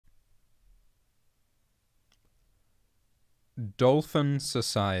Dolphin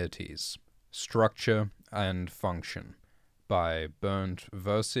Societies, Structure and Function by Bernd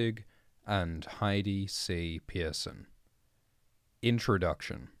Würsig and Heidi C. Pearson.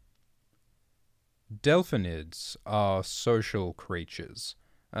 Introduction. Delphinids are social creatures,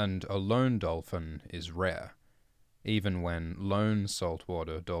 and a lone dolphin is rare. Even when lone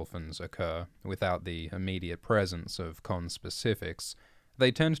saltwater dolphins occur without the immediate presence of conspecifics,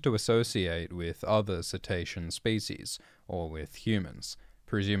 they tend to associate with other cetacean species, or with humans,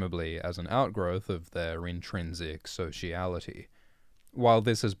 presumably as an outgrowth of their intrinsic sociality. While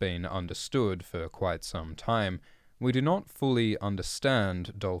this has been understood for quite some time, we do not fully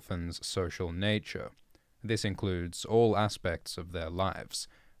understand dolphins' social nature. This includes all aspects of their lives: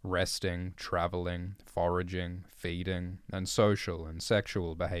 resting, traveling, foraging, feeding, and social and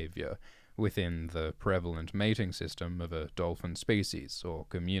sexual behavior within the prevalent mating system of a dolphin species or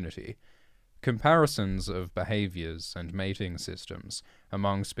community. Comparisons of behaviors and mating systems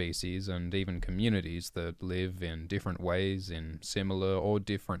among species and even communities that live in different ways in similar or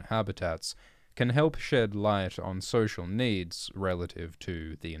different habitats can help shed light on social needs relative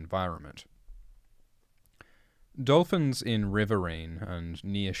to the environment. Dolphins in riverine and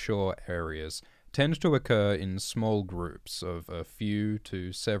near-shore areas tend to occur in small groups of a few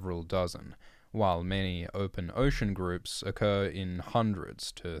to several dozen, while many open ocean groups occur in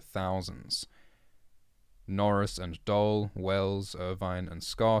hundreds to thousands. Norris and Dole, Wells, Irvine and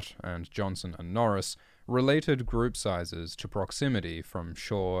Scott, and Johnson and Norris related group sizes to proximity from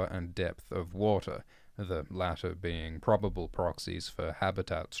shore and depth of water, the latter being probable proxies for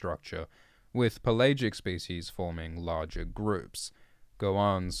habitat structure, with pelagic species forming larger groups.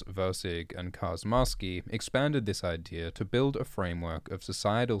 Goans, Würsig, and Kosmowski expanded this idea to build a framework of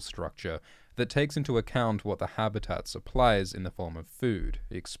societal structure that takes into account what the habitat supplies in the form of food,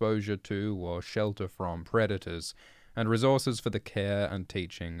 exposure to or shelter from predators, and resources for the care and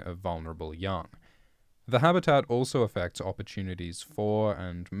teaching of vulnerable young. The habitat also affects opportunities for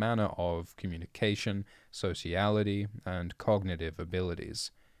and manner of communication, sociality, and cognitive abilities.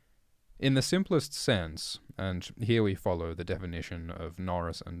 In the simplest sense, and here we follow the definition of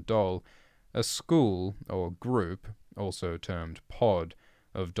Norris and Dole, a school or group, also termed pod,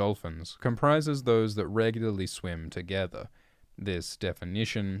 of dolphins comprises those that regularly swim together. This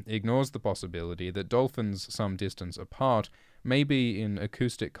definition ignores the possibility that dolphins some distance apart may be in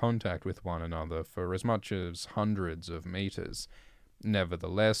acoustic contact with one another for as much as hundreds of meters.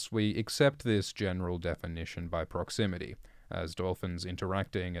 Nevertheless, we accept this general definition by proximity, as dolphins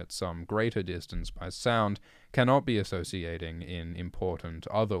interacting at some greater distance by sound cannot be associating in important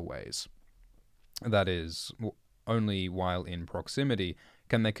other ways. That is, only while in proximity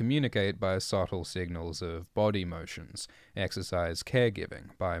can they communicate by subtle signals of body motions, exercise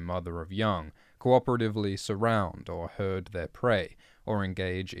caregiving by mother of young, cooperatively surround or herd their prey, or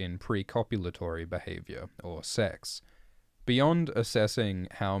engage in pre-copulatory behavior or sex. Beyond assessing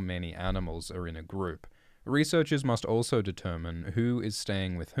how many animals are in a group, researchers must also determine who is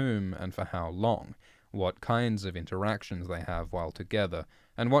staying with whom and for how long, what kinds of interactions they have while together,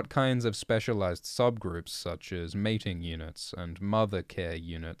 and what kinds of specialized subgroups such as mating units and mother care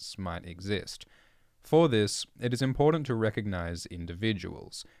units might exist. For this, it is important to recognize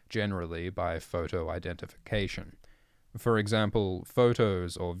individuals, generally by photo identification. For example,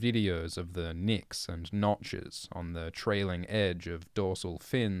 photos or videos of the nicks and notches on the trailing edge of dorsal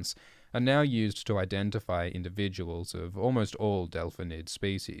fins are now used to identify individuals of almost all delphinid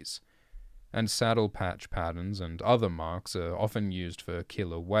species. And saddle patch patterns and other marks are often used for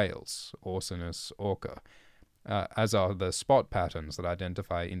killer whales, Orcinus orca, as are the spot patterns that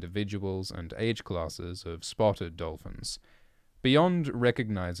identify individuals and age classes of spotted dolphins. Beyond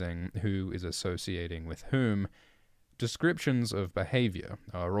recognizing who is associating with whom, descriptions of behavior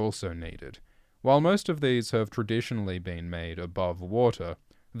are also needed. While most of these have traditionally been made above water,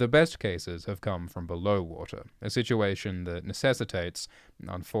 the best cases have come from below water, a situation that necessitates,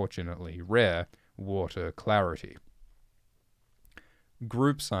 unfortunately rare, water clarity.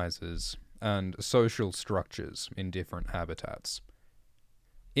 Group sizes and social structures in different habitats.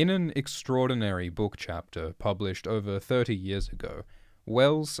 In an extraordinary book chapter published over 30 years ago,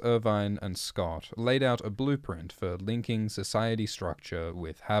 Wells, Irvine, and Scott laid out a blueprint for linking society structure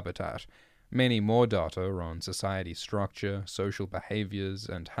with habitat. Many more data on society structure, social behaviors,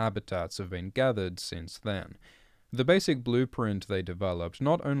 and habitats have been gathered since then. The basic blueprint they developed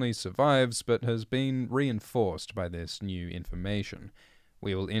not only survives, but has been reinforced by this new information.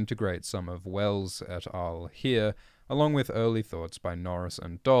 We will integrate some of Wells et al. Here, along with early thoughts by Norris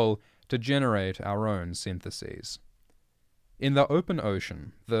and Dole, to generate our own syntheses. In the open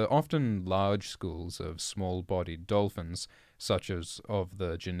ocean, the often large schools of small-bodied dolphins such as of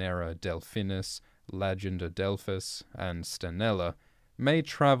the genera Delphinus, Lagendadelphis, and Stenella, may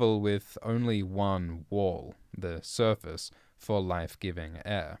travel with only one wall, the surface, for life-giving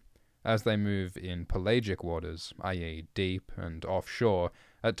air. As they move in pelagic waters, i.e. deep and offshore,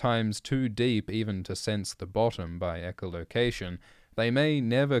 at times too deep even to sense the bottom by echolocation, they may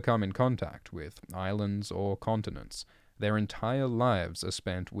never come in contact with islands or continents. Their entire lives are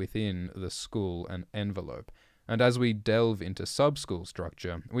spent within the school and envelope, and as we delve into sub-school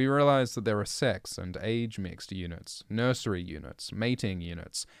structure, we realize that there are sex and age-mixed units, nursery units, mating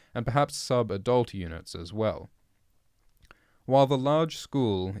units, and perhaps sub-adult units as well. While the large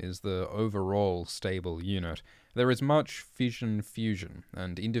school is the overall stable unit, there is much fission-fusion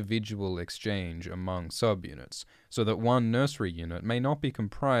and individual exchange among subunits, so that one nursery unit may not be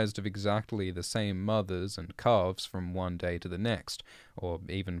comprised of exactly the same mothers and calves from one day to the next, or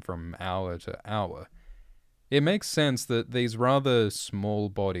even from hour to hour. It makes sense that these rather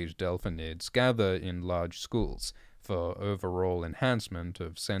small-bodied delphinids gather in large schools, for overall enhancement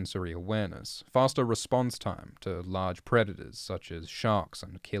of sensory awareness, faster response time to large predators such as sharks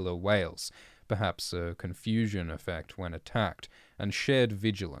and killer whales, perhaps a confusion effect when attacked, and shared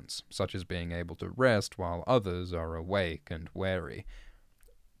vigilance, such as being able to rest while others are awake and wary.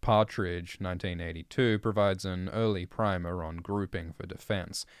 Partridge, 1982, provides an early primer on grouping for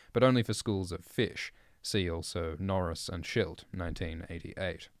defense, but only for schools of fish. See also Norris and Schilt,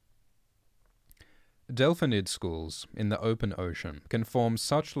 1988. Delphinid schools in the open ocean can form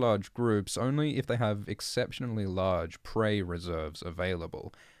such large groups only if they have exceptionally large prey reserves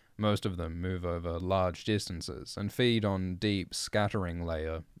available. Most of them move over large distances and feed on deep scattering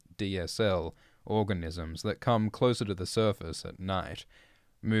layer, DSL, organisms that come closer to the surface at night.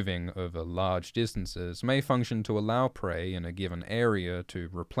 Moving over large distances may function to allow prey in a given area to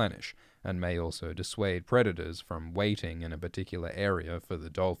replenish, and may also dissuade predators from waiting in a particular area for the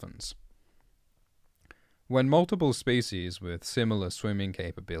dolphins. When multiple species with similar swimming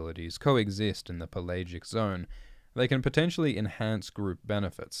capabilities coexist in the pelagic zone, they can potentially enhance group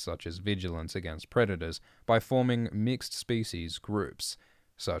benefits such as vigilance against predators by forming mixed species groups.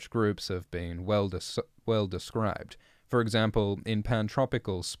 Such groups have been well described, for example in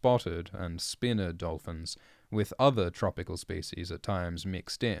pantropical spotted and spinner dolphins, with other tropical species at times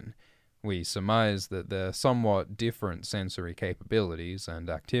mixed in. We surmise that their somewhat different sensory capabilities and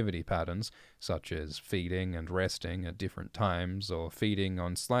activity patterns, such as feeding and resting at different times or feeding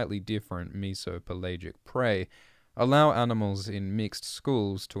on slightly different mesopelagic prey, allow animals in mixed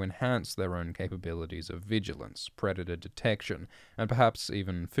schools to enhance their own capabilities of vigilance, predator detection, and perhaps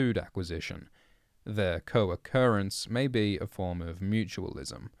even food acquisition. Their co-occurrence may be a form of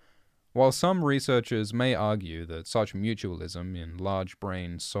mutualism. While some researchers may argue that such mutualism in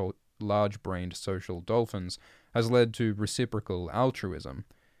large-brained social dolphins has led to reciprocal altruism,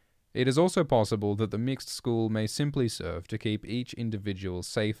 it is also possible that the mixed school may simply serve to keep each individual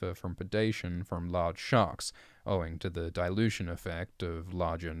safer from predation from large sharks, owing to the dilution effect of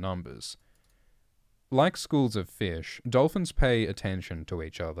larger numbers. Like schools of fish, dolphins pay attention to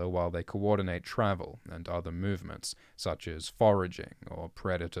each other while they coordinate travel and other movements, such as foraging or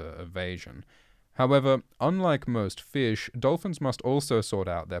predator evasion. However, unlike most fish, dolphins must also sort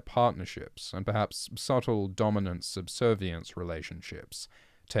out their partnerships and perhaps subtle dominance-subservience relationships,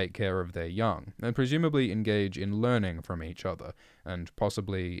 take care of their young, and presumably engage in learning from each other, and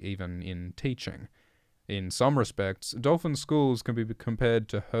possibly even in teaching. In some respects, dolphin schools can be compared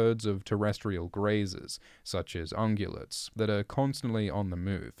to herds of terrestrial grazers, such as ungulates, that are constantly on the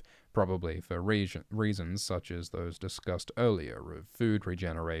move, probably for reasons such as those discussed earlier of food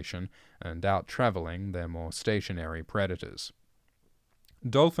regeneration and out-traveling their more stationary predators.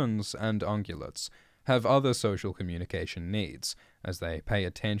 Dolphins and ungulates have other social communication needs, as they pay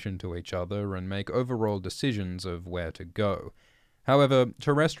attention to each other and make overall decisions of where to go. However,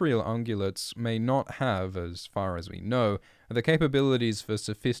 terrestrial ungulates may not have, as far as we know, the capabilities for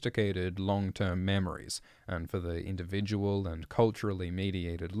sophisticated long-term memories, and for the individual and culturally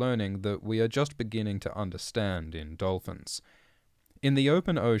mediated learning that we are just beginning to understand in dolphins. In the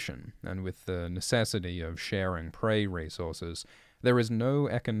open ocean, and with the necessity of sharing prey resources, there is no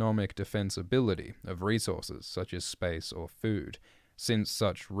economic defensibility of resources such as space or food, since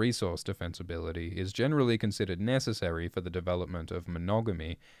such resource defensibility is generally considered necessary for the development of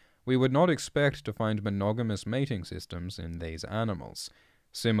monogamy. We would not expect to find monogamous mating systems in these animals.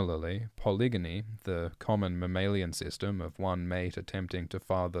 Similarly, polygamy, the common mammalian system of one mate attempting to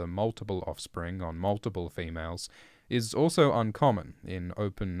father multiple offspring on multiple females, is also uncommon in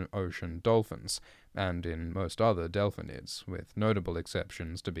open ocean dolphins, and in most other delphinids, with notable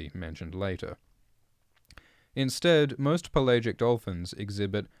exceptions to be mentioned later. Instead, most pelagic dolphins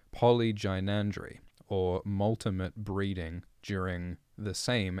exhibit polygynandry, or multimate breeding during the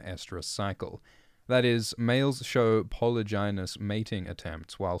same estrus cycle. That is, males show polygynous mating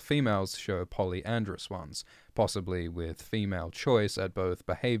attempts while females show polyandrous ones, possibly with female choice at both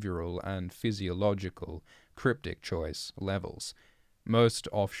behavioral and physiological cryptic choice levels. Most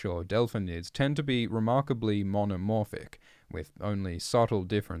offshore delphinids tend to be remarkably monomorphic, with only subtle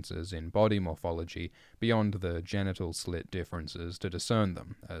differences in body morphology beyond the genital slit differences to discern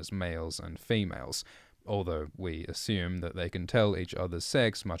them as males and females, although we assume that they can tell each other's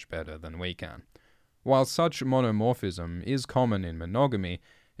sex much better than we can. While such monomorphism is common in monogamy,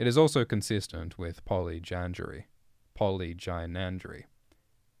 it is also consistent with polygynandry.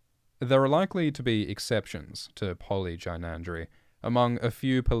 There are likely to be exceptions to polygynandry among a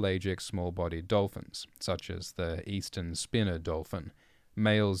few pelagic small-bodied dolphins, such as the eastern spinner dolphin.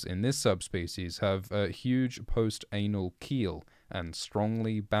 Males in this subspecies have a huge post-anal keel and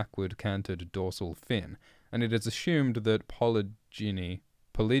strongly backward-canted dorsal fin, and it is assumed that polygyny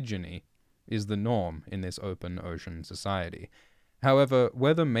is the norm in this open ocean society. However,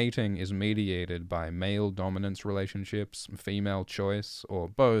 whether mating is mediated by male dominance relationships, female choice, or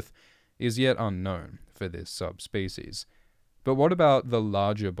both is yet unknown for this subspecies. But what about the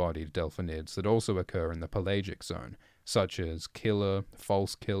larger-bodied delphinids that also occur in the pelagic zone, such as killer,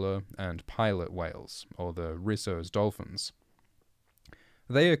 false killer, and pilot whales, or the Risso's dolphins?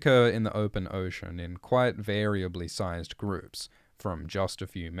 They occur in the open ocean in quite variably sized groups, from just a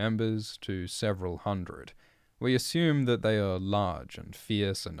few members to several hundred. We assume that they are large and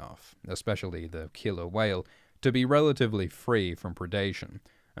fierce enough, especially the killer whale, to be relatively free from predation,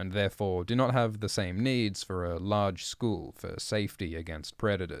 and therefore do not have the same needs for a large school for safety against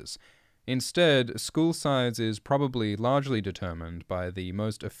predators. Instead, school size is probably largely determined by the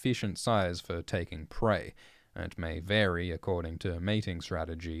most efficient size for taking prey, and may vary according to mating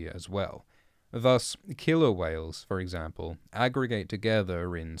strategy as well. Thus, killer whales, for example, aggregate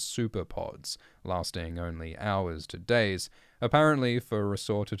together in superpods, lasting only hours to days, apparently for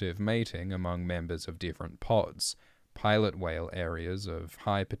resortative mating among members of different pods. Pilot whale areas of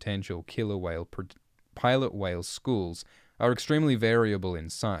high-potential pilot whale schools are extremely variable in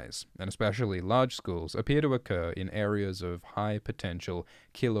size, and especially large schools appear to occur in areas of high-potential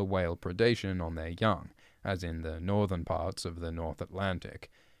killer whale predation on their young, as in the northern parts of the North Atlantic.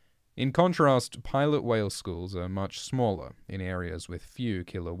 In contrast, pilot whale schools are much smaller in areas with few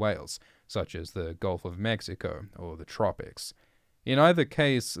killer whales, such as the Gulf of Mexico or the tropics. In either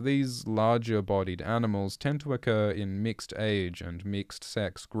case, these larger-bodied animals tend to occur in mixed age and mixed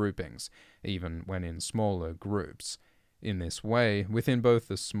sex groupings, even when in smaller groups. In this way, within both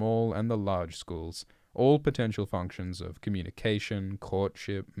the small and the large schools, all potential functions of communication,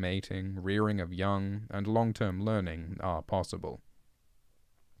 courtship, mating, rearing of young, and long-term learning are possible.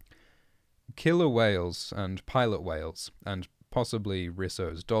 Killer whales and pilot whales, and possibly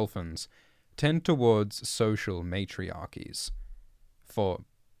Risso's dolphins, tend towards social matriarchies.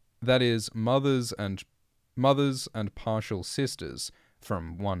 That is, mothers and partial sisters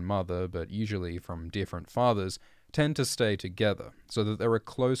from one mother, but usually from different fathers, tend to stay together, so that there are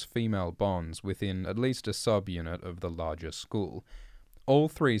close female bonds within at least a subunit of the larger school. All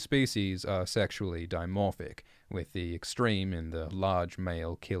three species are sexually dimorphic, with the extreme in the large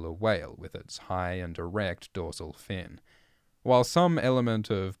male killer whale with its high and erect dorsal fin. While some element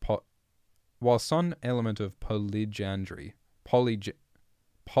of polygynandry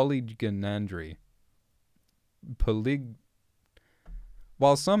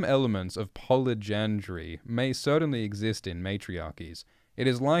While some elements of polygynandry may certainly exist in matriarchies, it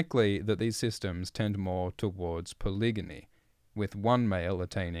is likely that these systems tend more towards polygyny, with one male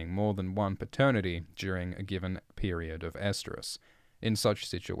attaining more than one paternity during a given period of estrus. In such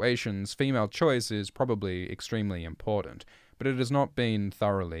situations, female choice is probably extremely important, but it has not been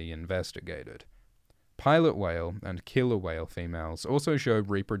thoroughly investigated. Pilot whale and killer whale females also show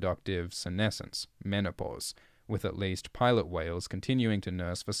reproductive senescence, menopause, with at least pilot whales continuing to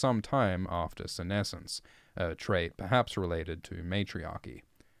nurse for some time after senescence, a trait perhaps related to matriarchy.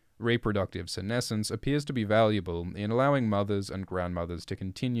 Reproductive senescence appears to be valuable in allowing mothers and grandmothers to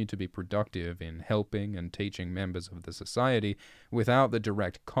continue to be productive in helping and teaching members of the society without the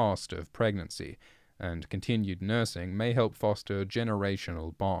direct cost of pregnancy, and continued nursing may help foster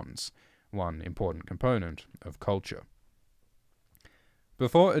generational bonds, one important component of culture.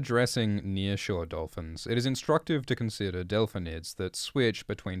 Before addressing nearshore dolphins, it is instructive to consider delphinids that switch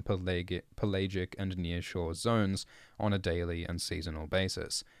between pelagic and nearshore zones on a daily and seasonal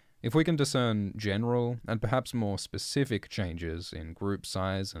basis. If we can discern general and perhaps more specific changes in group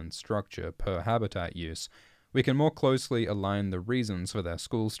size and structure per habitat use, we can more closely align the reasons for their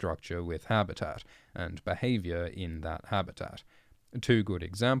school structure with habitat and behavior in that habitat. Two good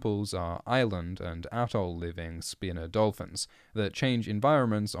examples are island and atoll-living spinner dolphins that change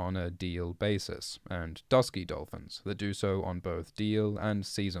environments on a deal basis, and dusky dolphins that do so on both deal and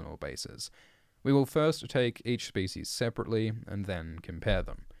seasonal bases. We will first take each species separately and then compare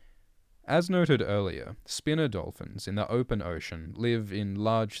them. As noted earlier, spinner dolphins in the open ocean live in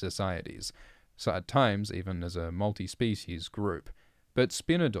large societies, so at times even as a multi-species group. But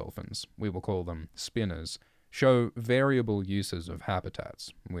spinner dolphins, we will call them spinners, show variable uses of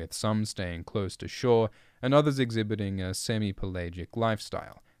habitats, with some staying close to shore and others exhibiting a semi-pelagic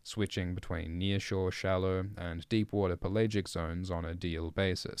lifestyle, switching between near-shore shallow and deep-water pelagic zones on a deal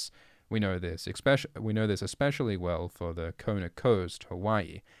basis. We know this especially well for the Kona Coast,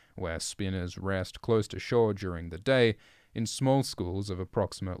 Hawaii, where spinners rest close to shore during the day in small schools of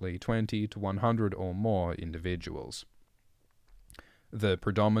approximately 20 to 100 or more individuals. The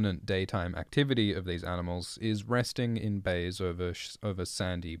predominant daytime activity of these animals is resting in bays over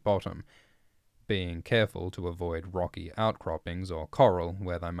sandy bottom, being careful to avoid rocky outcroppings or coral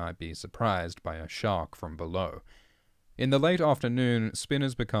where they might be surprised by a shark from below. In the late afternoon,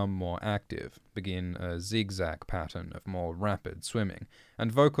 spinners become more active, begin a zigzag pattern of more rapid swimming,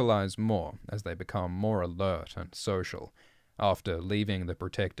 and vocalize more as they become more alert and social. After leaving the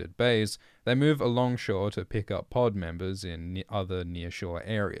protected bays, they move alongshore to pick up pod members in other nearshore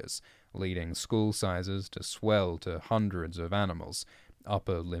areas, leading school sizes to swell to hundreds of animals.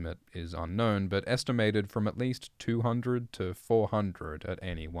 Upper limit is unknown, but estimated from at least 200 to 400 at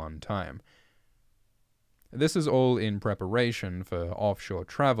any one time. This is all in preparation for offshore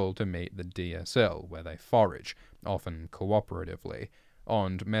travel to meet the DSL, where they forage, often cooperatively,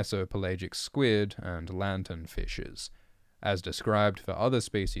 on mesopelagic squid and lanternfishes. As described for other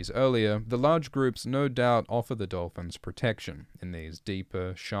species earlier, the large groups no doubt offer the dolphins protection in these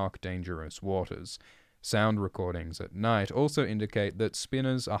deeper, shark-dangerous waters. Sound recordings at night also indicate that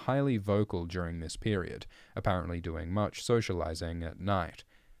spinners are highly vocal during this period, apparently doing much socializing at night.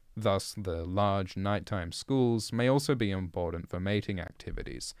 Thus, the large nighttime schools may also be important for mating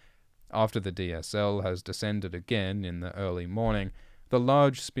activities. After the DSL has descended again in the early morning, the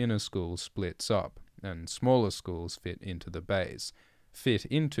large spinner school splits up, and smaller schools fit into the bays. Fit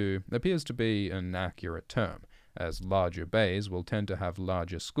into appears to be an accurate term, as larger bays will tend to have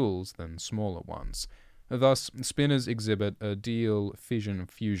larger schools than smaller ones. Thus, spinners exhibit a deal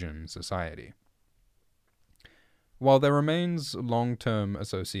fission-fusion society. While there remains long-term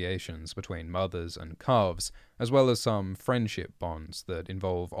associations between mothers and calves, as well as some friendship bonds that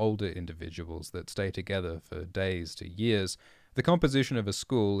involve older individuals that stay together for days to years, the composition of a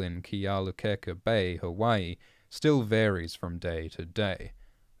school in Kealakeka Bay, Hawaii, still varies from day to day.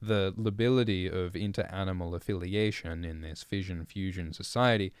 The lability of inter-animal affiliation in this fission-fusion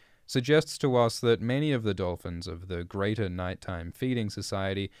society suggests to us that many of the dolphins of the greater nighttime feeding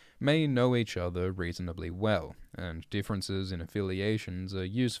society may know each other reasonably well, and differences in affiliations are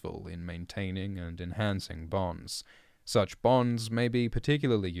useful in maintaining and enhancing bonds. Such bonds may be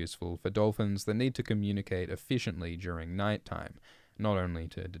particularly useful for dolphins that need to communicate efficiently during nighttime, not only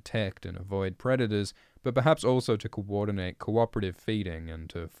to detect and avoid predators, but perhaps also to coordinate cooperative feeding and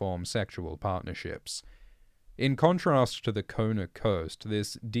to form sexual partnerships. In contrast to the Kona Coast,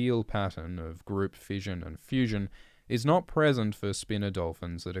 this deal pattern of group fission and fusion is not present for spinner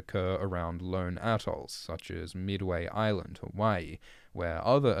dolphins that occur around lone atolls, such as Midway Island, Hawaii, where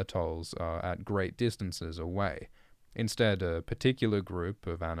other atolls are at great distances away. Instead, a particular group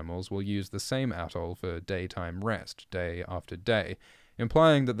of animals will use the same atoll for daytime rest, day after day,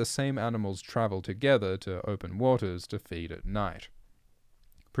 implying that the same animals travel together to open waters to feed at night.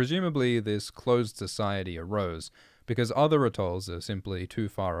 Presumably, this closed society arose because other atolls are simply too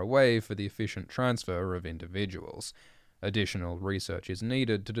far away for the efficient transfer of individuals. Additional research is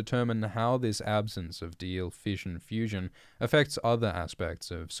needed to determine how this absence of deal fission-fusion affects other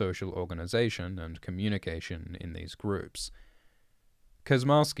aspects of social organization and communication in these groups.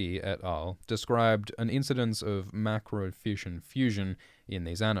 Kosmarski et al. Described an incidence of macro-fission-fusion in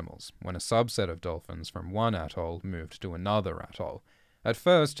these animals, when a subset of dolphins from one atoll moved to another atoll. At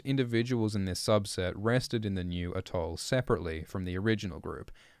first, individuals in this subset rested in the new atoll separately from the original group,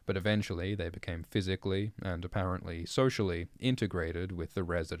 but eventually they became physically and apparently socially integrated with the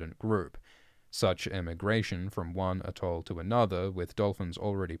resident group. Such emigration from one atoll to another with dolphins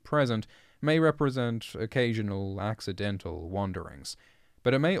already present may represent occasional accidental wanderings,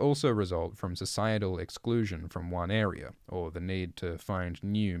 but it may also result from societal exclusion from one area, or the need to find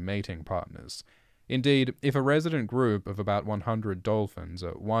new mating partners. Indeed, if a resident group of about 100 dolphins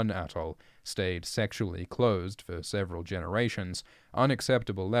at one atoll stayed sexually closed for several generations,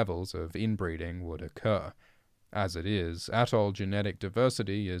 unacceptable levels of inbreeding would occur. As it is, atoll genetic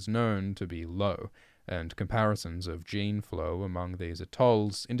diversity is known to be low, and comparisons of gene flow among these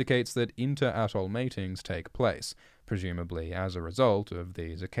atolls indicates that inter-atoll matings take place, presumably as a result of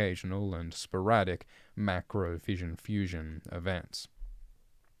these occasional and sporadic macro-fission-fusion events.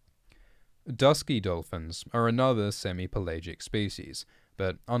 Dusky dolphins are another semi-pelagic species,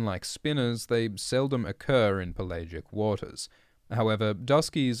 but unlike spinners, they seldom occur in pelagic waters. However,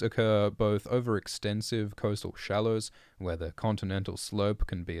 duskies occur both over extensive coastal shallows, where the continental slope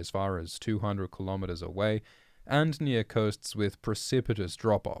can be as far as 200 kilometers away, and near coasts with precipitous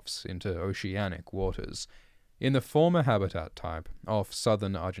drop-offs into oceanic waters. In the former habitat type, off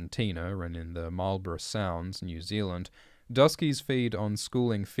southern Argentina and in the Marlborough Sounds, New Zealand, duskies feed on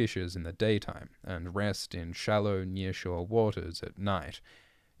schooling fishes in the daytime and rest in shallow nearshore waters at night.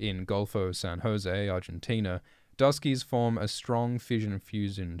 In Golfo San Jose, Argentina, duskies form a strong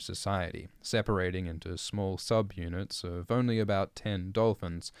fission-fusion society, separating into small subunits of only about 10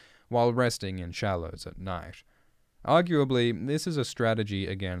 dolphins, while resting in shallows at night. Arguably, this is a strategy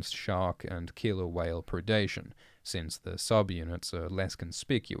against shark and killer whale predation, since the subunits are less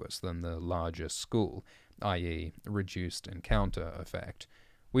conspicuous than the larger school, i.e., reduced encounter effect.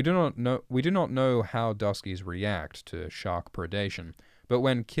 We do not know how duskies react to shark predation, but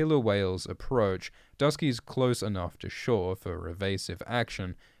when killer whales approach, duskies close enough to shore for evasive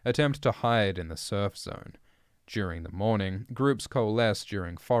action attempt to hide in the surf zone. During the morning, groups coalesce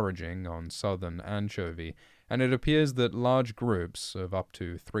during foraging on southern anchovy, and it appears that large groups of up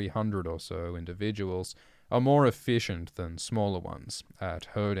to 300 or so individuals are more efficient than smaller ones at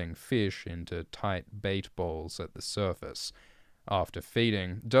herding fish into tight bait balls at the surface. After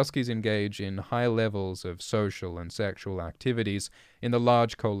feeding, duskies engage in high levels of social and sexual activities in the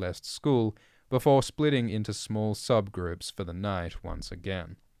large coalesced school before splitting into small subgroups for the night once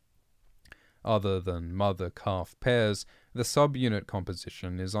again. Other than mother-calf pairs, the subunit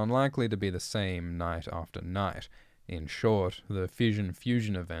composition is unlikely to be the same night after night. In short, the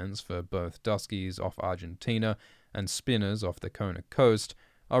fission-fusion events for both duskies off Argentina and spinners off the Kona coast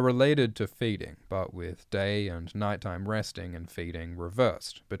are related to feeding, but with day and nighttime resting and feeding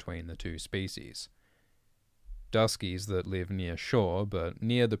reversed between the two species. Duskies that live near shore, but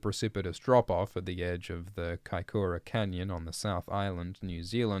near the precipitous drop-off at the edge of the Kaikoura Canyon on the South Island, New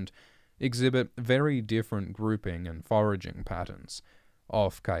Zealand, exhibit very different grouping and foraging patterns.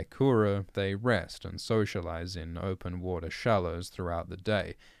 Off Kaikoura, they rest and socialize in open water shallows throughout the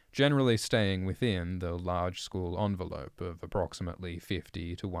day, generally staying within the large school envelope of approximately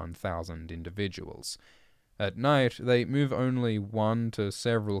 50 to 1,000 individuals. At night, they move only 1 to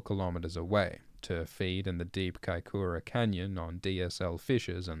several kilometers away to feed in the deep Kaikoura Canyon on DSL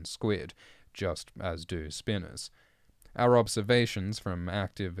fishes and squid, just as do spinners. Our observations from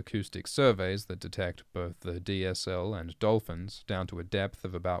active acoustic surveys that detect both the DSL and dolphins down to a depth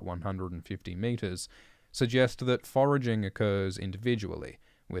of about 150 meters suggest that foraging occurs individually,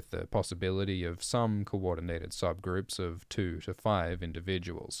 with the possibility of some coordinated subgroups of 2 to 5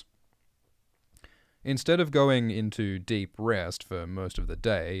 individuals. Instead of going into deep rest for most of the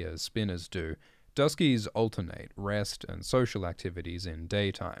day, as spinners do, duskies alternate rest and social activities in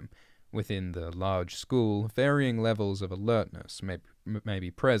daytime. Within the large school, varying levels of alertness may be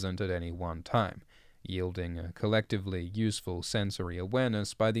present at any one time, yielding a collectively useful sensory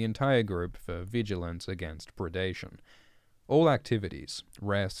awareness by the entire group for vigilance against predation. All activities,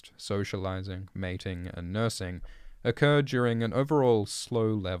 rest, socializing, mating, and nursing, occur during an overall slow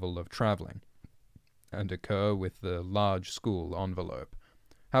level of traveling, and occur with the large school envelope.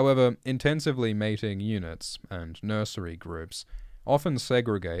 However, intensively mating units and nursery groups often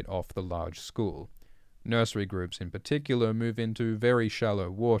segregate off the large school. Nursery groups in particular move into very shallow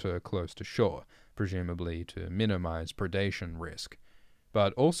water close to shore, presumably to minimize predation risk,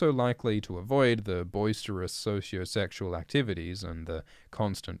 but also likely to avoid the boisterous socio-sexual activities and the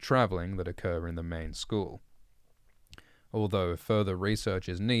constant traveling that occur in the main school. Although further research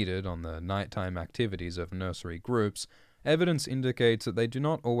is needed on the nighttime activities of nursery groups, evidence indicates that they do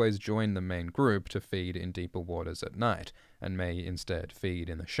not always join the main group to feed in deeper waters at night, and may instead feed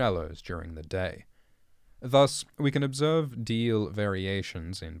in the shallows during the day. Thus, we can observe deal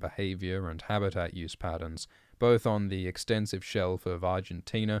variations in behavior and habitat use patterns, both on the extensive shelf of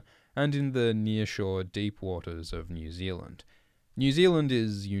Argentina and in the nearshore deep waters of New Zealand. New Zealand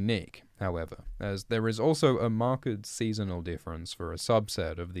is unique, however, as there is also a marked seasonal difference for a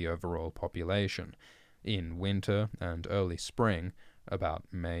subset of the overall population. In winter and early spring, about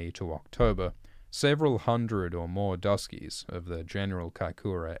May to October, several hundred or more Duskies of the general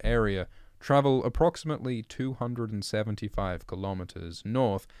Kaikoura area travel approximately 275 kilometers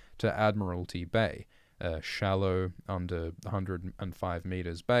north to Admiralty Bay, a shallow, under 105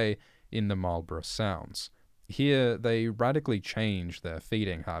 meters bay in the Marlborough Sounds. Here, they radically change their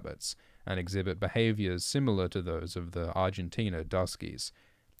feeding habits and exhibit behaviors similar to those of the Argentina Duskies.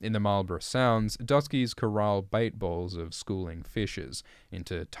 In the Marlborough Sounds, Duskies corral bait balls of schooling fishes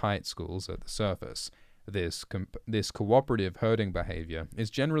into tight schools at the surface. This cooperative herding behavior is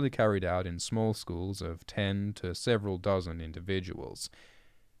generally carried out in small schools of 10 to several dozen individuals.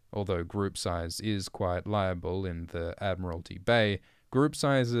 Although group size is quite liable in the Admiralty Bay, group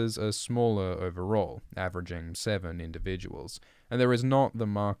sizes are smaller overall, averaging 7 individuals, and there is not the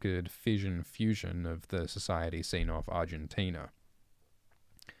marked fission-fusion of the society seen off Argentina.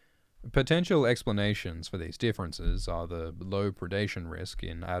 Potential explanations for these differences are the low predation risk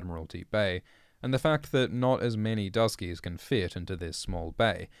in Admiralty Bay, and the fact that not as many Duskies can fit into this small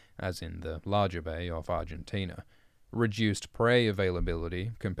bay as in the larger bay off Argentina. Reduced prey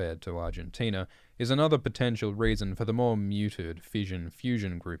availability compared to Argentina is another potential reason for the more muted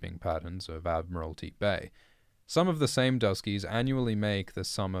fission-fusion grouping patterns of Admiralty Bay. Some of the same Duskies annually make the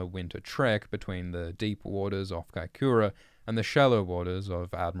summer-winter trek between the deep waters off Kaikoura and the shallow waters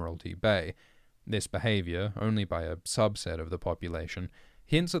of Admiralty Bay. This behavior, only by a subset of the population,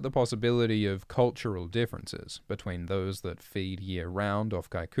 hints at the possibility of cultural differences between those that feed year-round off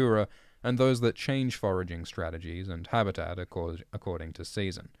Kaikoura and those that change foraging strategies and habitat according to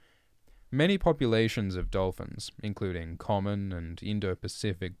season. Many populations of dolphins, including common and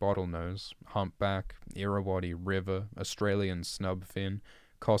Indo-Pacific bottlenose, humpback, Irrawaddy River, Australian snubfin,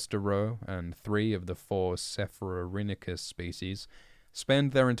 Costa roe, and 3 of the 4 Cephalorhynchus species,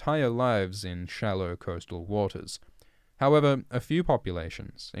 spend their entire lives in shallow coastal waters. However, a few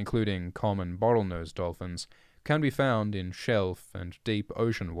populations, including common bottlenose dolphins, can be found in shelf and deep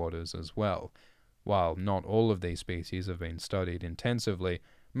ocean waters as well. While not all of these species have been studied intensively,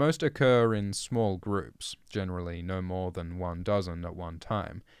 most occur in small groups, generally no more than 1 dozen at one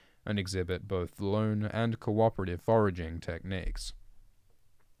time, and exhibit both lone and cooperative foraging techniques.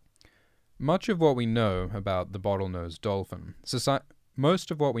 Most of what we know about bottlenose dolphin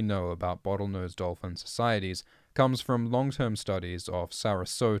societies comes from long-term studies off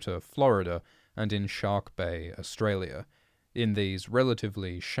Sarasota, Florida, and in Shark Bay, Australia. In these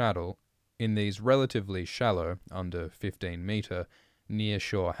relatively shallow, under 15-meter,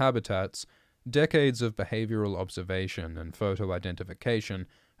 near-shore habitats, decades of behavioral observation and photo identification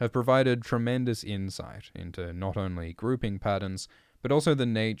have provided tremendous insight into not only grouping patterns, but also the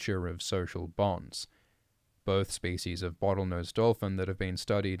nature of social bonds. Both species of bottlenose dolphin that have been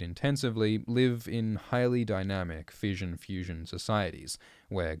studied intensively live in highly dynamic fission-fusion societies,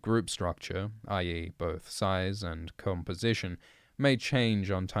 where group structure, i.e. both size and composition, may change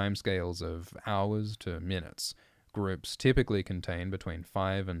on timescales of hours to minutes. Groups typically contain between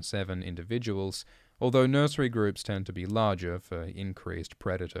 5 and 7 individuals, although nursery groups tend to be larger for increased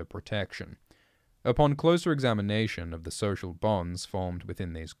predator protection. Upon closer examination of the social bonds formed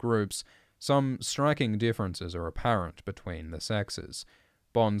within these groups, some striking differences are apparent between the sexes.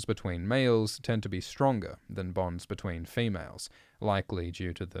 Bonds between males tend to be stronger than bonds between females, likely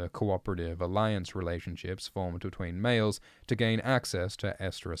due to the cooperative alliance relationships formed between males to gain access to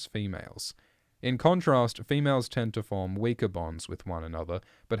estrus females. In contrast, females tend to form weaker bonds with one another,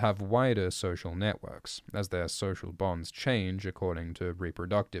 but have wider social networks, as their social bonds change according to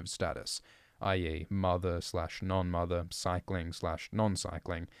reproductive status, i.e. mother/non-mother,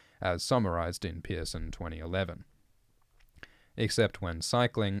 cycling/non-cycling, as summarized in Pearson 2011. Except when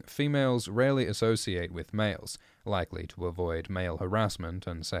cycling, females rarely associate with males, likely to avoid male harassment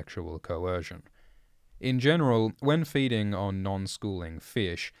and sexual coercion. In general, when feeding on non-schooling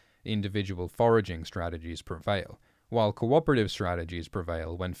fish, individual foraging strategies prevail, while cooperative strategies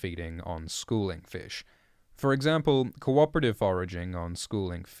prevail when feeding on schooling fish. For example, cooperative foraging on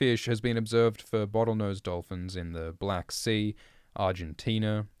schooling fish has been observed for bottlenose dolphins in the Black Sea,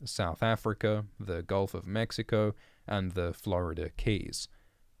 Argentina, South Africa, the Gulf of Mexico, and the Florida Keys.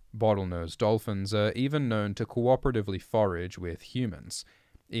 Bottlenose dolphins are even known to cooperatively forage with humans.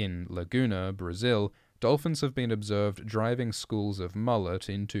 In Laguna, Brazil, dolphins have been observed driving schools of mullet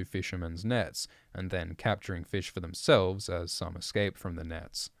into fishermen's nets, and then capturing fish for themselves as some escape from the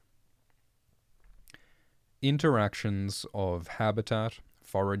nets. Interactions of habitat,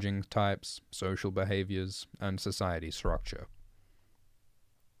 foraging types, social behaviors, and society structure.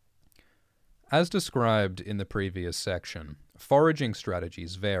 As described in the previous section, foraging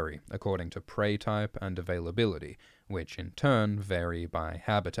strategies vary according to prey type and availability, which in turn vary by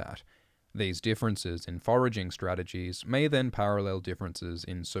habitat. These differences in foraging strategies may then parallel differences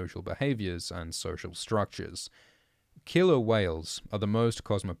in social behaviors and social structures. Killer whales are the most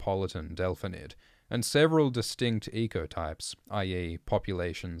cosmopolitan delphinid, and several distinct ecotypes, i.e.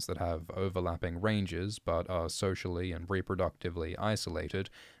 populations that have overlapping ranges but are socially and reproductively isolated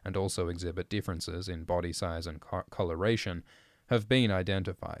and also exhibit differences in body size and coloration, have been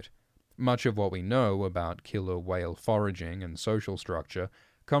identified. Much of what we know about killer whale foraging and social structure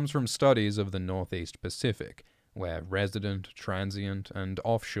comes from studies of the Northeast Pacific, where resident, transient, and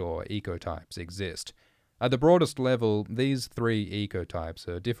offshore ecotypes exist. At the broadest level, these three ecotypes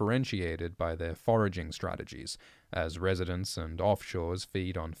are differentiated by their foraging strategies, as residents and offshores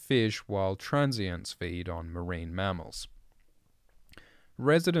feed on fish while transients feed on marine mammals.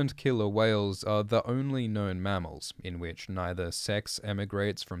 Resident killer whales are the only known mammals in which neither sex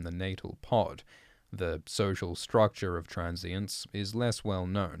emigrates from the natal pod. The social structure of transients is less well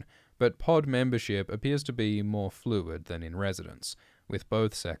known, but pod membership appears to be more fluid than in residence, with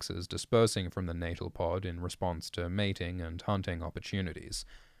both sexes dispersing from the natal pod in response to mating and hunting opportunities.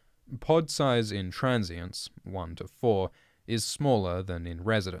 Pod size in transients, 1 to 4, is smaller than in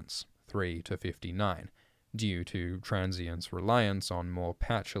residence, 3 to 59, due to transients' reliance on more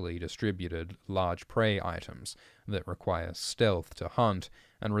patchily distributed large prey items that require stealth to hunt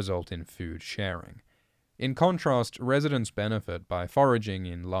and result in food sharing. In contrast, residents benefit by foraging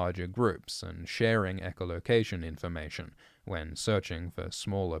in larger groups and sharing echolocation information when searching for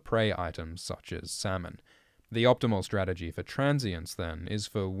smaller prey items such as salmon. The optimal strategy for transients, then, is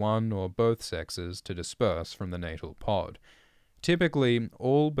for one or both sexes to disperse from the natal pod. Typically,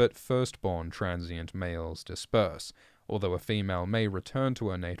 all but firstborn transient males disperse, although a female may return to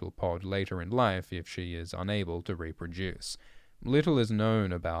her natal pod later in life if she is unable to reproduce. Little is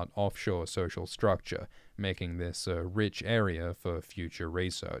known about offshore social structure, making this a rich area for future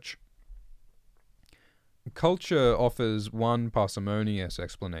research. Culture offers one parsimonious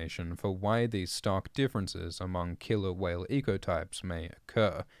explanation for why these stark differences among killer whale ecotypes may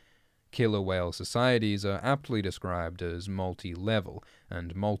occur. Killer whale societies are aptly described as multi-level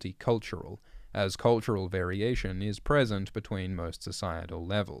and multicultural, as cultural variation is present between most societal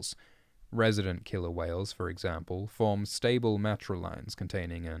levels. Resident killer whales, for example, form stable matrilines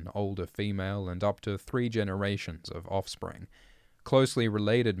containing an older female and up to 3 generations of offspring. Closely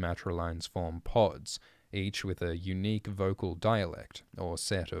related matrilines form pods, each with a unique vocal dialect, or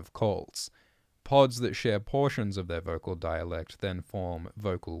set of calls. Pods that share portions of their vocal dialect then form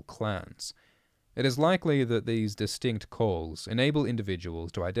vocal clans. It is likely that these distinct calls enable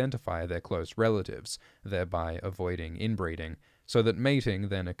individuals to identify their close relatives, thereby avoiding inbreeding, so that mating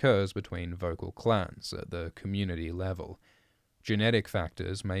then occurs between vocal clans at the community level. Genetic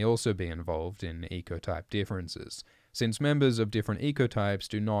factors may also be involved in ecotype differences, since members of different ecotypes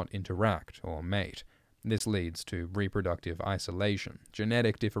do not interact or mate. This leads to reproductive isolation,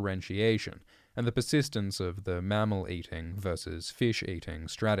 genetic differentiation, and the persistence of the mammal-eating versus fish-eating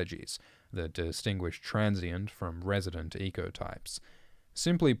strategies that distinguish transient from resident ecotypes.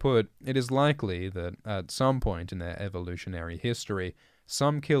 Simply put, it is likely that at some point in their evolutionary history,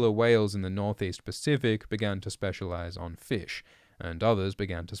 some killer whales in the Northeast Pacific began to specialize on fish, and others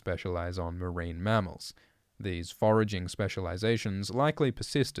began to specialize on marine mammals. These foraging specializations likely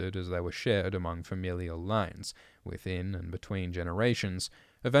persisted as they were shared among familial lines, within and between generations,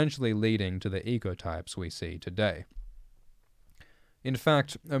 eventually leading to the ecotypes we see today. In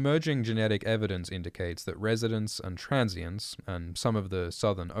fact, emerging genetic evidence indicates that residents and transients, and some of the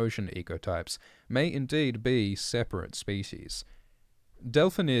Southern Ocean ecotypes, may indeed be separate species.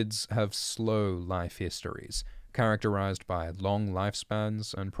 Delphinids have slow life histories, characterized by long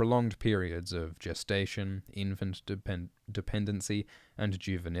lifespans and prolonged periods of gestation, infant dependency, and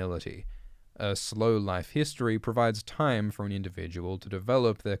juvenility. A slow life history provides time for an individual to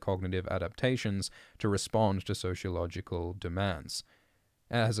develop their cognitive adaptations to respond to sociological demands.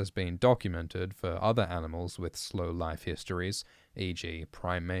 As has been documented for other animals with slow life histories, e.g.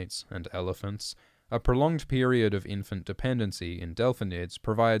 primates and elephants, a prolonged period of infant dependency in delphinids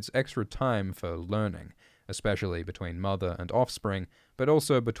provides extra time for learning, especially between mother and offspring, but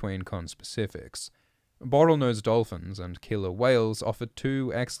also between conspecifics. Bottlenose dolphins and killer whales offer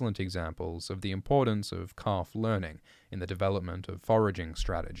two excellent examples of the importance of calf learning in the development of foraging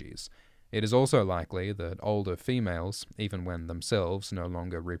strategies. It is also likely that older females, even when themselves no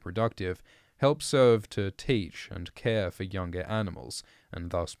longer reproductive, help serve to teach and care for younger animals,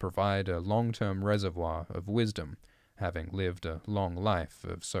 and thus provide a long-term reservoir of wisdom, having lived a long life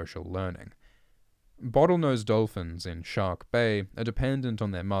of social learning. Bottlenose dolphins in Shark Bay are dependent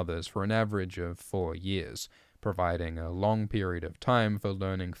on their mothers for an average of 4 years, providing a long period of time for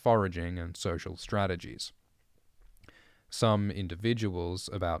learning foraging and social strategies. Some individuals,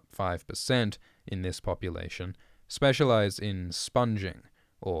 about 5% in this population, specialize in sponging,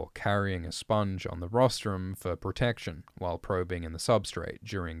 or carrying a sponge on the rostrum for protection while probing in the substrate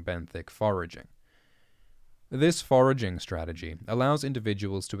during benthic foraging. This foraging strategy allows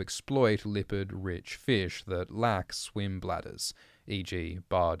individuals to exploit lipid-rich fish that lack swim bladders, e.g.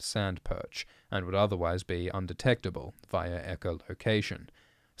 barred sand perch, and would otherwise be undetectable via echolocation.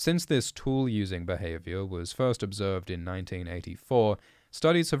 Since this tool-using behavior was first observed in 1984,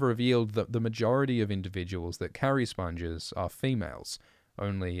 studies have revealed that the majority of individuals that carry sponges are females.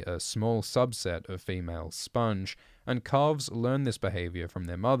 Only a small subset of females sponge, and calves learn this behavior from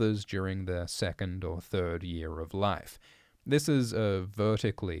their mothers during their second or third year of life. This is a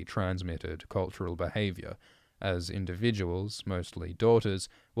vertically transmitted cultural behavior, as individuals, mostly daughters,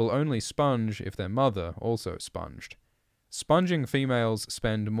 will only sponge if their mother also sponged. Sponging females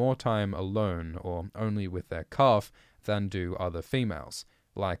spend more time alone or only with their calf than do other females,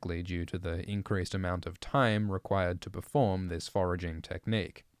 likely due to the increased amount of time required to perform this foraging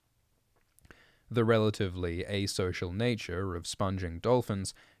technique. The relatively asocial nature of sponging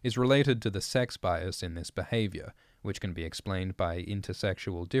dolphins is related to the sex bias in this behavior, which can be explained by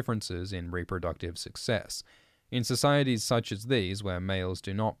intersexual differences in reproductive success. In societies such as these, where males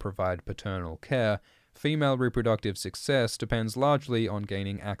do not provide paternal care, female reproductive success depends largely on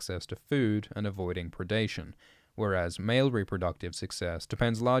gaining access to food and avoiding predation, whereas male reproductive success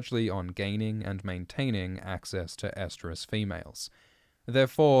depends largely on gaining and maintaining access to estrus females.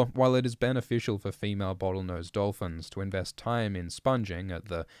 Therefore, while it is beneficial for female bottlenose dolphins to invest time in sponging at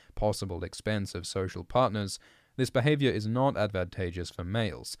the possible expense of social partners, this behavior is not advantageous for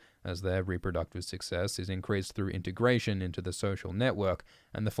males, as their reproductive success is increased through integration into the social network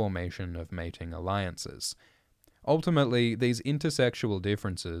and the formation of mating alliances. Ultimately, these intersexual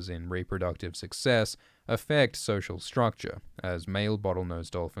differences in reproductive success affect social structure, as male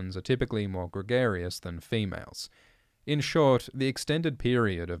bottlenose dolphins are typically more gregarious than females. In short, the extended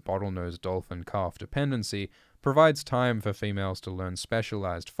period of bottlenose dolphin calf dependency provides time for females to learn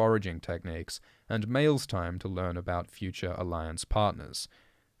specialized foraging techniques and males time to learn about future alliance partners.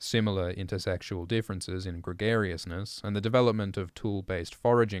 Similar intersexual differences in gregariousness and the development of tool-based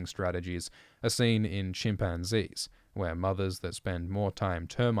foraging strategies are seen in chimpanzees, where mothers that spend more time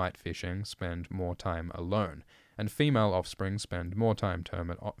termite fishing spend more time alone, and female offspring spend more time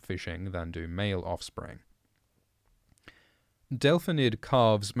termite fishing than do male offspring. Delphinid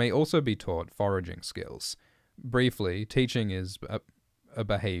calves may also be taught foraging skills. Briefly, teaching is a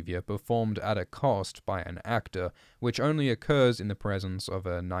behavior performed at a cost by an actor, which only occurs in the presence of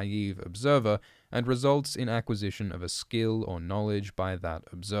a naive observer and results in acquisition of a skill or knowledge by that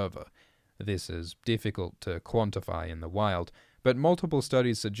observer. This is difficult to quantify in the wild, but multiple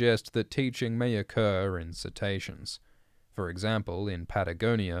studies suggest that teaching may occur in cetaceans. For example, in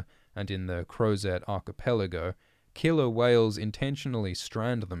Patagonia and in the Crozet Archipelago, killer whales intentionally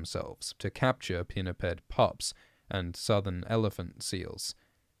strand themselves to capture pinniped pups and southern elephant seals.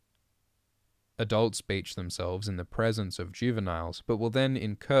 Adults beach themselves in the presence of juveniles, but will then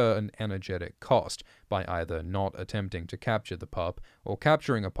incur an energetic cost by either not attempting to capture the pup or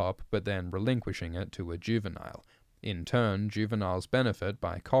capturing a pup but then relinquishing it to a juvenile. In turn, juveniles benefit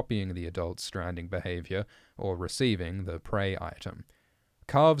by copying the adult's stranding behavior or receiving the prey item.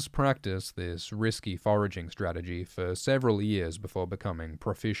 Calves practice this risky foraging strategy for several years before becoming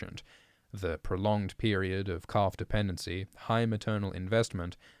proficient. The prolonged period of calf dependency, high maternal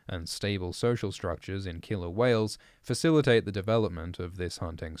investment, and stable social structures in killer whales facilitate the development of this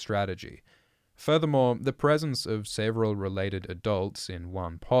hunting strategy. Furthermore, the presence of several related adults in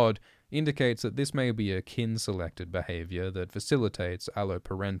one pod indicates that this may be a kin-selected behavior that facilitates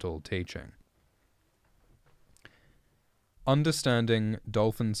alloparental teaching. Understanding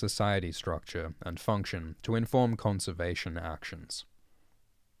dolphin society structure and function to inform conservation actions.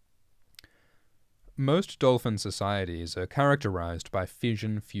 Most dolphin societies are characterized by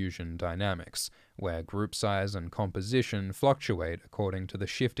fission-fusion dynamics, where group size and composition fluctuate according to the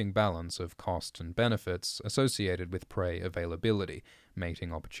shifting balance of cost and benefits associated with prey availability,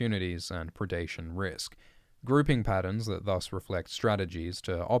 mating opportunities, and predation risk. Grouping patterns that thus reflect strategies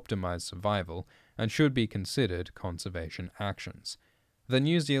to optimize survival and should be considered conservation actions. The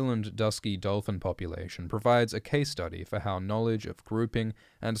New Zealand dusky dolphin population provides a case study for how knowledge of grouping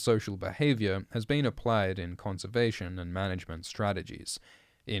and social behavior has been applied in conservation and management strategies.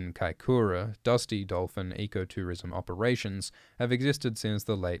 In Kaikoura, dusty dolphin ecotourism operations have existed since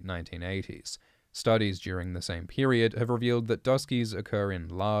the late 1980s. Studies during the same period have revealed that duskies occur in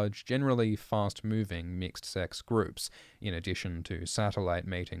large, generally fast-moving mixed-sex groups, in addition to satellite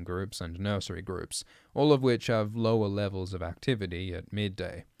mating groups and nursery groups, all of which have lower levels of activity at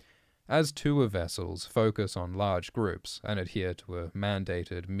midday. As tour vessels focus on large groups and adhere to a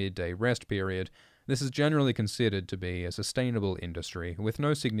mandated midday rest period, this is generally considered to be a sustainable industry with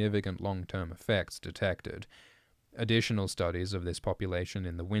no significant long-term effects detected. Additional studies of this population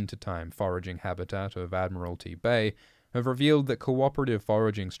in the wintertime foraging habitat of Admiralty Bay have revealed that cooperative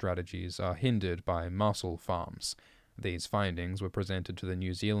foraging strategies are hindered by mussel farms. These findings were presented to the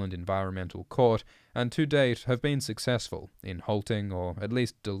New Zealand Environmental Court and to date have been successful in halting or at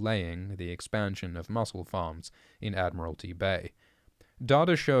least delaying the expansion of mussel farms in Admiralty Bay.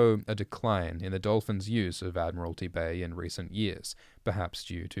 Data show a decline in the dolphins' use of Admiralty Bay in recent years, perhaps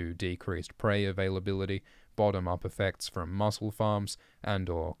due to decreased prey availability, bottom-up effects from mussel farms,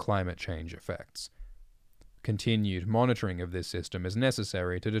 and/or climate change effects. Continued monitoring of this system is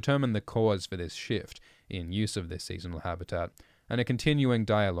necessary to determine the cause for this shift in use of this seasonal habitat, and a continuing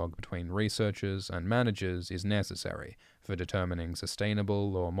dialogue between researchers and managers is necessary for determining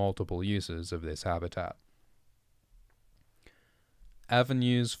sustainable or multiple uses of this habitat.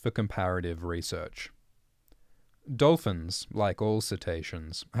 Avenues for comparative research. Dolphins, like all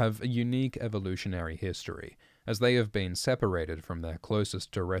cetaceans, have a unique evolutionary history, as they have been separated from their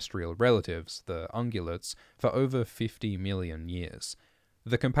closest terrestrial relatives, the ungulates, for over 50 million years.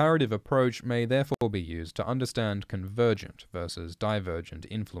 The comparative approach may therefore be used to understand convergent versus divergent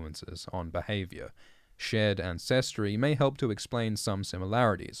influences on behavior. Shared ancestry may help to explain some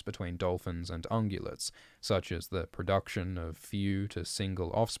similarities between dolphins and ungulates, such as the production of few to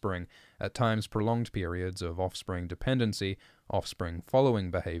single offspring, at times prolonged periods of offspring dependency, offspring following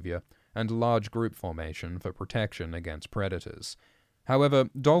behavior, and large group formation for protection against predators. However,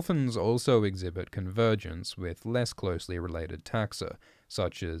 dolphins also exhibit convergence with less closely related taxa,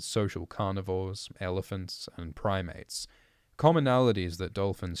 such as social carnivores, elephants, and primates. Commonalities that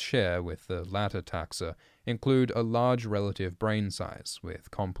dolphins share with the latter taxa include a large relative brain size with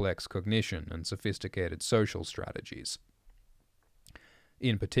complex cognition and sophisticated social strategies.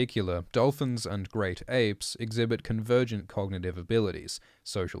 In particular, dolphins and great apes exhibit convergent cognitive abilities,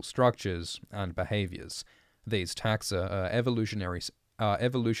 social structures, and behaviors. These taxa are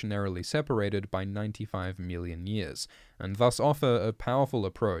evolutionarily separated by 95 million years, and thus offer a powerful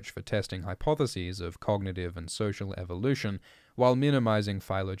approach for testing hypotheses of cognitive and social evolution while minimizing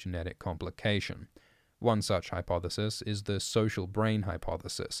phylogenetic complication. One such hypothesis is the social brain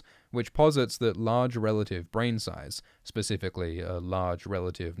hypothesis, which posits that large relative brain size, specifically a large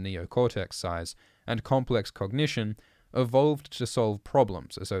relative neocortex size, and complex cognition evolved to solve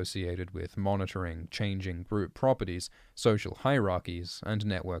problems associated with monitoring changing group properties, social hierarchies, and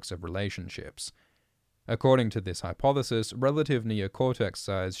networks of relationships. According to this hypothesis, relative neocortex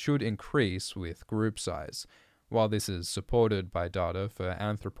size should increase with group size. While this is supported by data for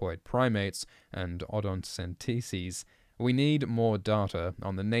anthropoid primates and odontocenteses, we need more data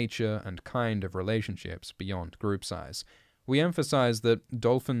on the nature and kind of relationships beyond group size. We emphasize that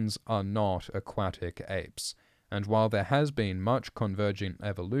dolphins are not aquatic apes, and while there has been much convergent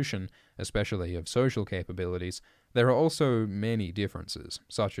evolution, especially of social capabilities, there are also many differences,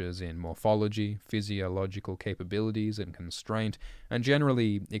 such as in morphology, physiological capabilities and constraint, and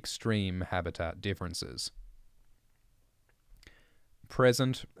generally extreme habitat differences.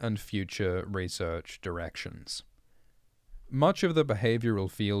 Present and future research directions. Much of the behavioral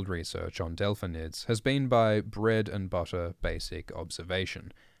field research on delphinids has been by bread-and-butter basic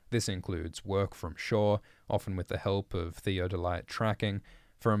observation. This includes work from shore, often with the help of theodolite tracking,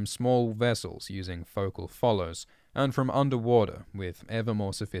 from small vessels using focal follows, and from underwater with ever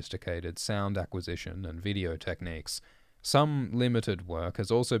more sophisticated sound acquisition and video techniques. Some limited work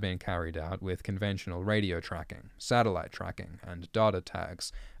has also been carried out with conventional radio tracking, satellite tracking, and data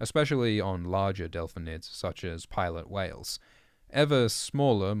tags, especially on larger delphinids such as pilot whales. Ever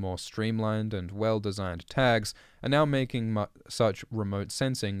smaller, more streamlined, and well-designed tags are now making such remote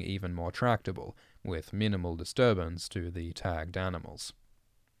sensing even more tractable, with minimal disturbance to the tagged animals.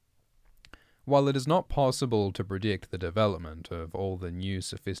 While it is not possible to predict the development of all the new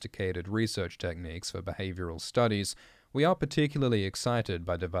sophisticated research techniques for behavioral studies, we are particularly excited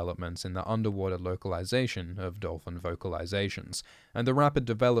by developments in the underwater localization of dolphin vocalizations, and the rapid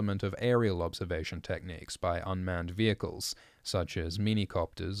development of aerial observation techniques by unmanned vehicles, such as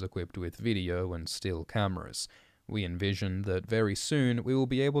minicopters equipped with video and still cameras. We envision that very soon we will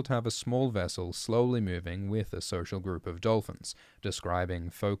be able to have a small vessel slowly moving with a social group of dolphins, describing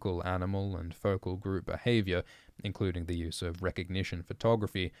focal animal and focal group behavior including the use of recognition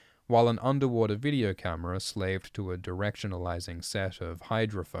photography, while an underwater video camera slaved to a directionalizing set of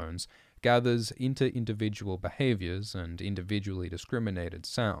hydrophones gathers inter-individual behaviors and individually discriminated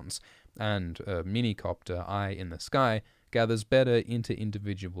sounds, and a minicopter eye in the sky gathers better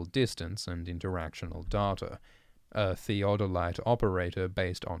inter-individual distance and interactional data. A theodolite operator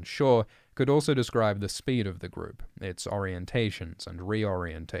based on shore could also describe the speed of the group, its orientations and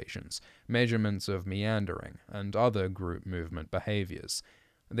reorientations, measurements of meandering, and other group movement behaviors.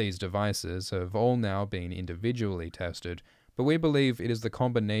 These devices have all now been individually tested, but we believe it is the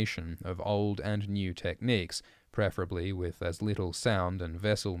combination of old and new techniques, preferably with as little sound and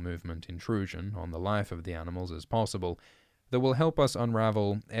vessel movement intrusion on the life of the animals as possible, that will help us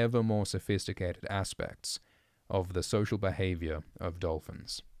unravel ever more sophisticated aspects of the social behavior of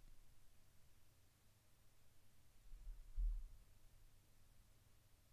dolphins.